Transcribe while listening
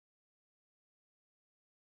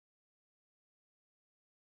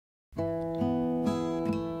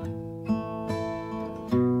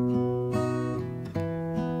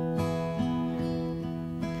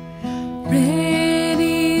Red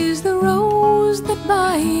is the rose that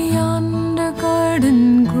by yonder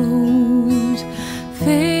garden grows,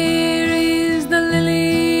 fair is the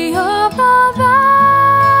lily of the valley,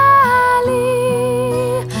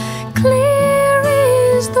 clear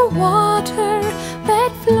is the water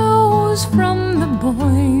that flows from the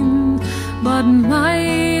Boyne, but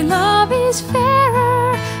my love is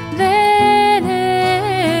fairer than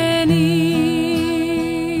any.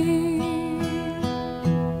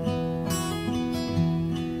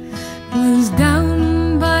 'Twas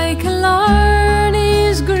down by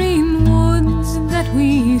Killarney's green woods that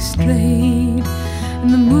we strayed,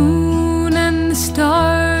 and the moon and the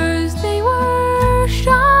stars they were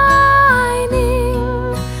shining.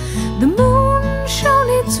 The moon shone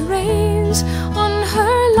its rays on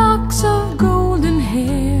her locks of golden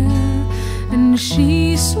hair, and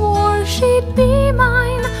she swore she'd be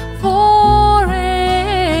mine forever.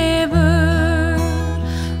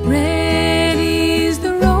 Red is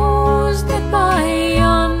the rose that by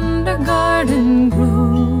yonder garden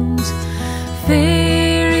grows,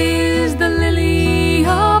 fair is the lily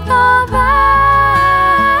of the valley,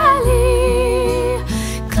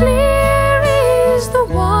 clear is the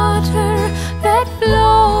water that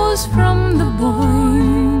flows from the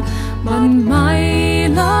Boyne, but my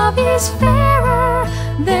love is fairer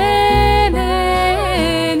than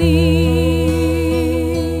any.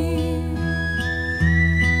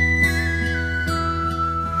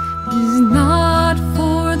 'Tis not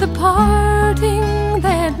for the parting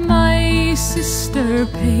that my sister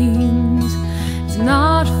pains, it's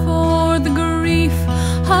not for the grief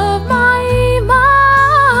of my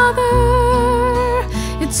mother,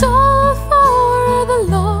 it's all for the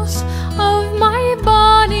loss of my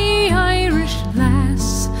bonny Irish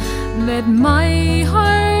lass that my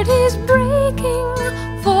heart is breaking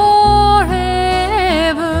forever.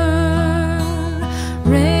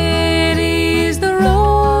 Red is the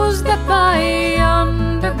rose that by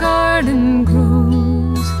yonder garden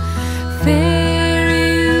grows, fair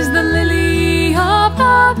is the lily of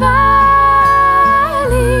the valley,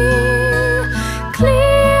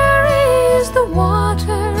 clear is the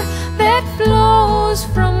water that flows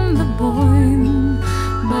from the Boyne,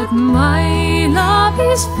 but my love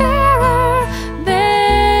is fairer